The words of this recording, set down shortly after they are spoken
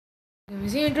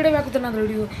Today back with another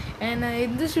video, and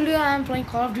in this video I am playing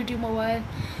Call of Duty Mobile.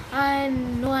 I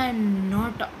know I'm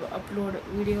not upload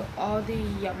video of the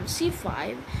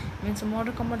C5, means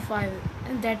Mortal Kombat 5,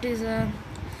 and that is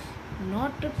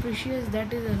not a precious.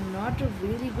 That is not a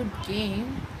really good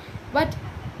game, but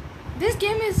this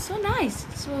game is so nice.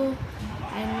 So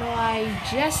I know I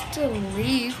just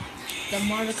leave the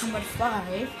Mortal Kombat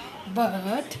 5,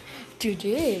 but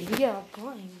today we are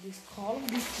playing this Call of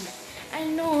Duty. I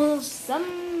know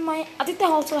some my Aditya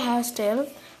also has tail,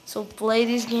 so play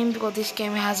this game because this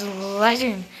game has a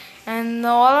legend. And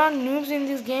all are noobs in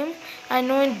this game. I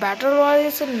know in battle royale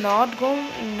it's not good.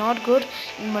 In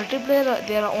multiplayer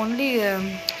they are only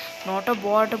not a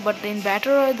bot, but in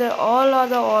battle royale they all are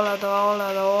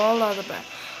the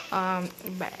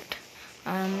bad.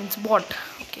 It's bot.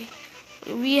 Okay,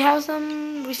 we have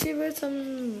some receivers,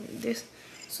 some this.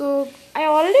 So I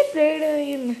already played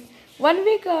in 1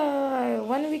 week.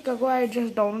 1 week ago, I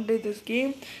just downloaded this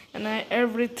game, and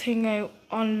everything I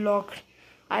unlocked.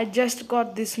 I just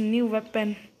got this new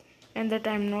weapon, and that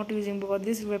I'm not using because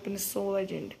this weapon is so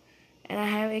legend. And I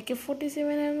have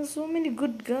AK-47 and so many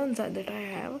good guns that I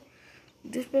have.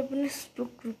 This weapon is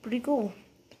pretty cool.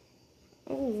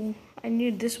 Oh, I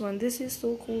need this one. This is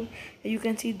so cool. You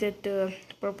can see that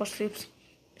purple strips,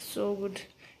 so good.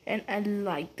 And I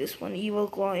like this one. Evil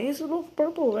Claw is look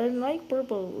purple. I like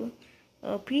purple.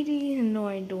 PD, no,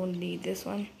 I don't need this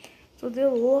one. So there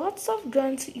are lots of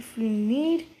guns if you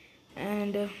need,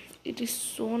 and it is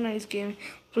so nice game.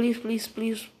 Please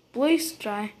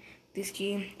try this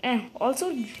game. And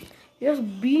also,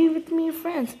 just be with me,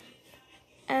 friends,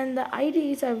 and the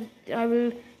ID is I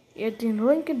will get in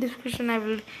link in description. I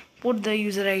will put the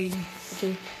user ID.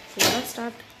 Okay, so let's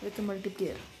start with the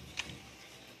multiplayer.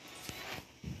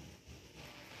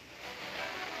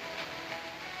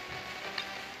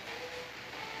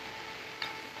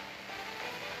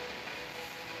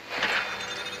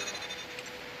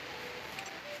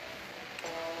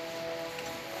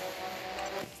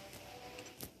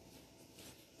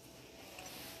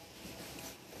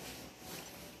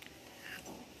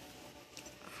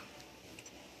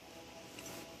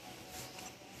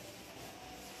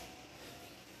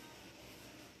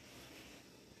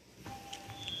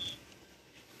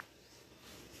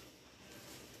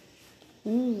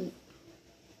 Ooh,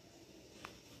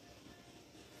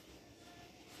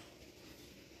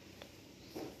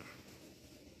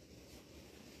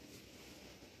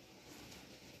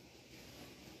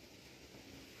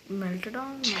 melted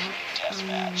on. Maybe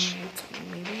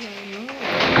I know.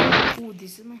 Ooh,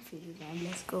 this is my favorite game.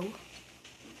 Let's go.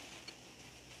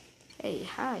 Hey,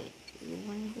 hi.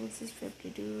 Everyone, who's this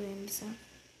 52 and some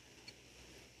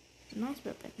nice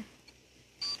weapon.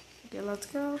 Okay, let's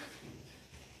go.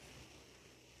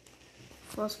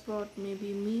 First plot,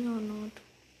 maybe me or not,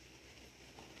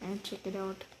 and check it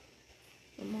out.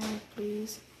 Come on,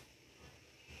 please.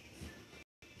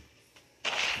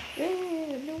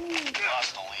 Hey, no.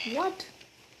 What?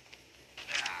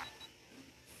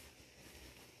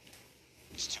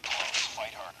 It's too close.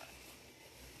 Fight harder.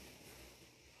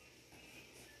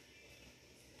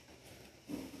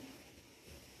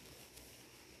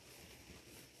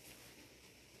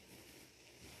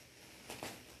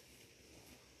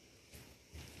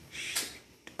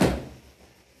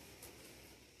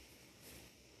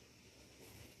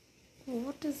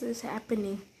 What is this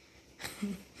happening?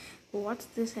 What's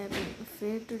this happening?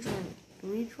 Fair to join.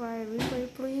 Retry,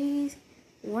 please.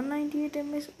 198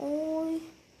 ms only.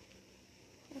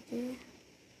 Okay.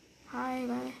 Hi,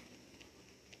 guy.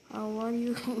 How are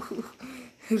you?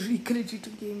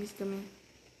 Recreative game is coming.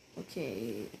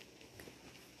 Okay.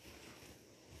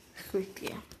 Quit,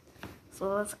 yeah.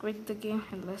 So let's quit the game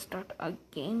and let's start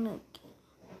again.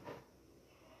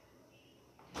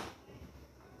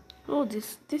 Oh,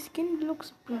 this skin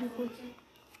looks pretty good.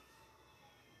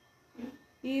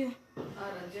 Yeah.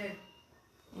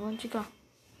 One chica.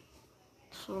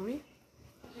 Sorry.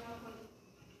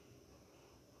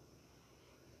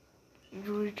 You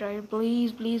retry,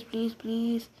 please.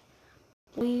 Please.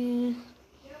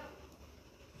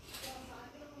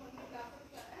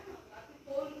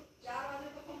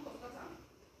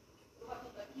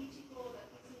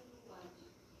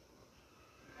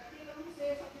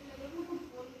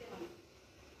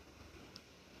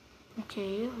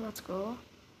 Okay, let's go.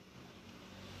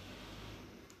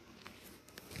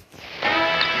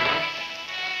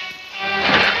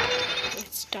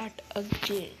 Let's start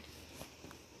again.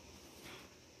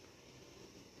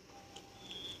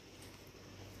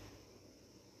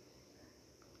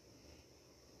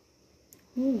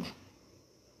 Ooh.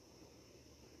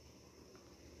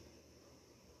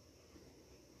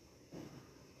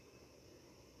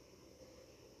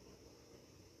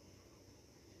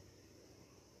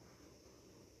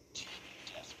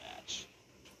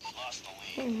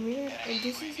 Hey,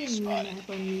 this is a new map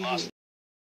on new game.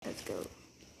 Let's go.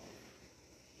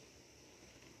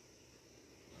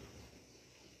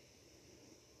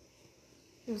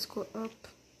 Let's go up.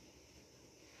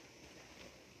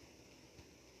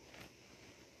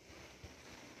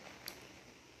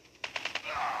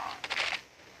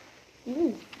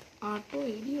 Ooh, auto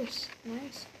idiots.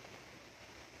 Nice.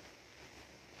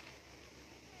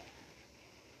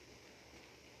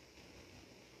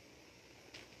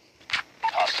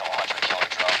 Hostile hunter killer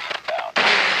drone inbound.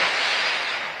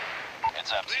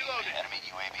 It's empty. Enemy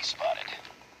UAV spotted.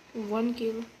 1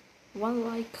 kill. 1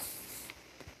 like.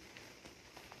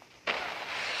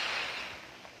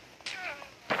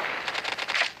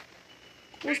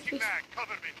 Push this.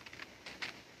 Cover me.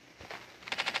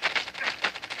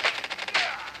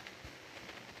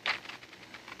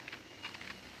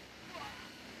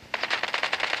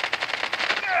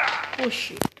 Oh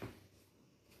shit.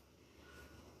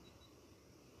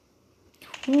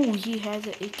 Ooh, he has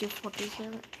an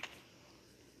AK-47.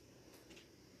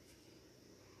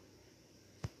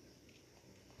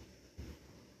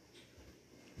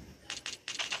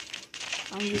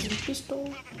 I'm using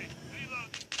pistol.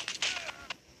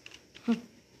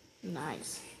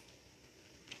 Nice.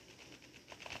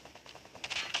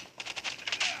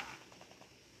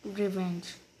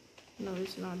 Revenge. No,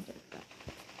 it's not that bad.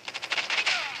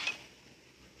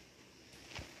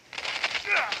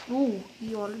 Ooh,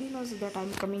 he already knows that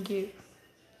I'm coming here.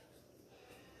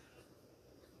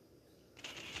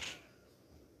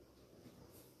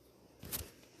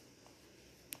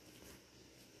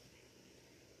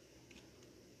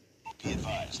 Be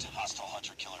advised, hostile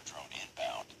hunter killer drone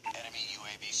inbound. Enemy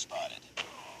UAV spotted.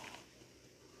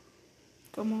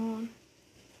 Come on.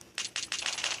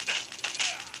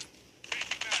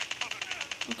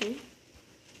 Okay.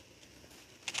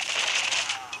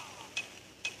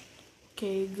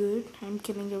 Okay, good. I'm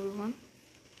killing everyone.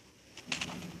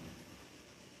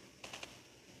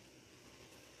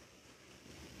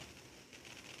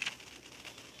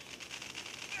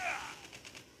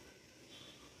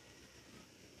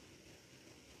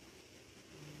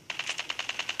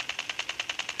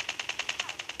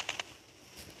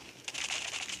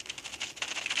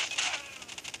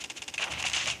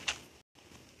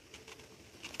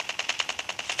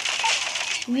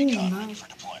 Ooh, nice.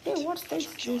 Hey, what's this?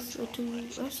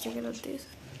 Let's check it out.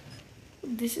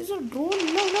 This is a drone.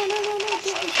 No.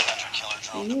 Hunter killer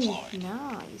drone Ooh, deployed.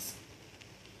 nice.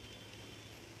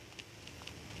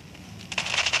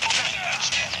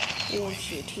 Oh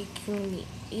shit, he killed me.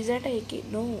 Is that a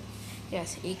AK? No.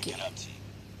 Yes, AK. Get up, team.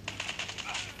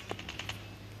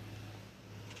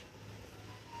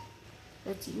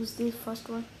 Let's use the first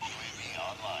one. UAV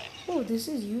online. Oh, this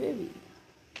is UAV.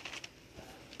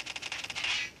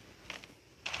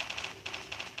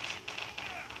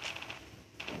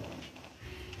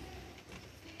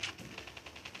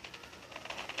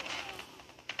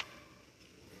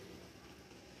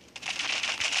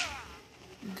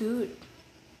 Good.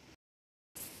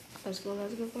 Let's go.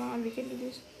 Come on, we can do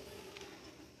this.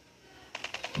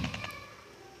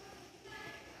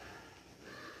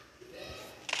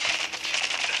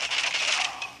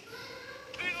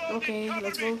 Okay,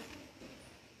 let's go.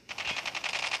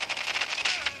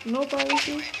 No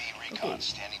privacy. UAV Okay. recon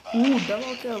standing by. Ooh,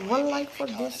 double kill. 1 like for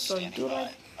Recon this. is Sorry, standing 2 by.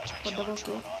 like Hunter for killer double kill.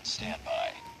 drone on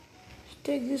standby.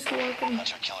 Take this weapon.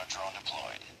 Hunter killer drone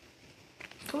deployed.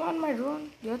 Come on, my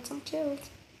drone. Get some kills.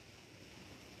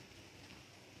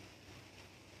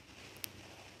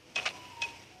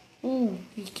 Ooh,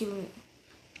 he killed me.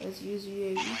 Let's use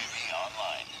UAV. UAV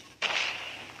online.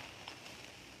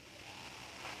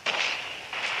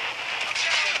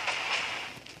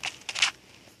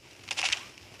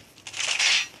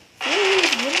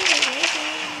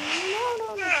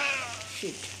 No.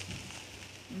 Shit.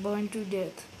 Burned to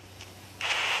death.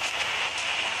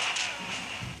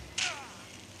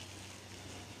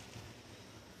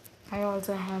 I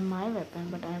also have my weapon,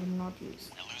 but I will not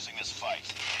use. You're losing this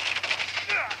fight.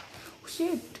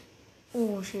 Shit.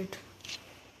 Oh shit.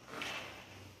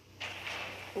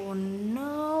 Oh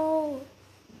no.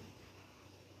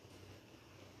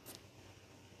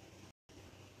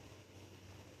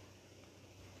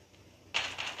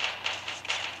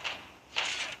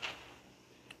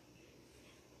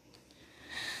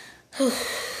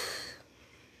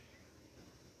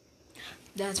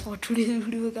 That's for today's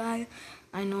video, guys.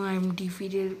 I know I'm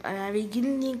defeated. I will give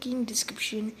link in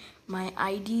description my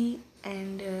ID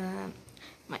and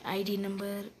my ID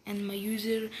number and my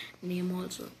user name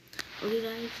also. Okay,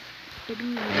 guys.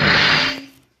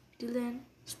 Till then,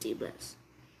 stay blessed.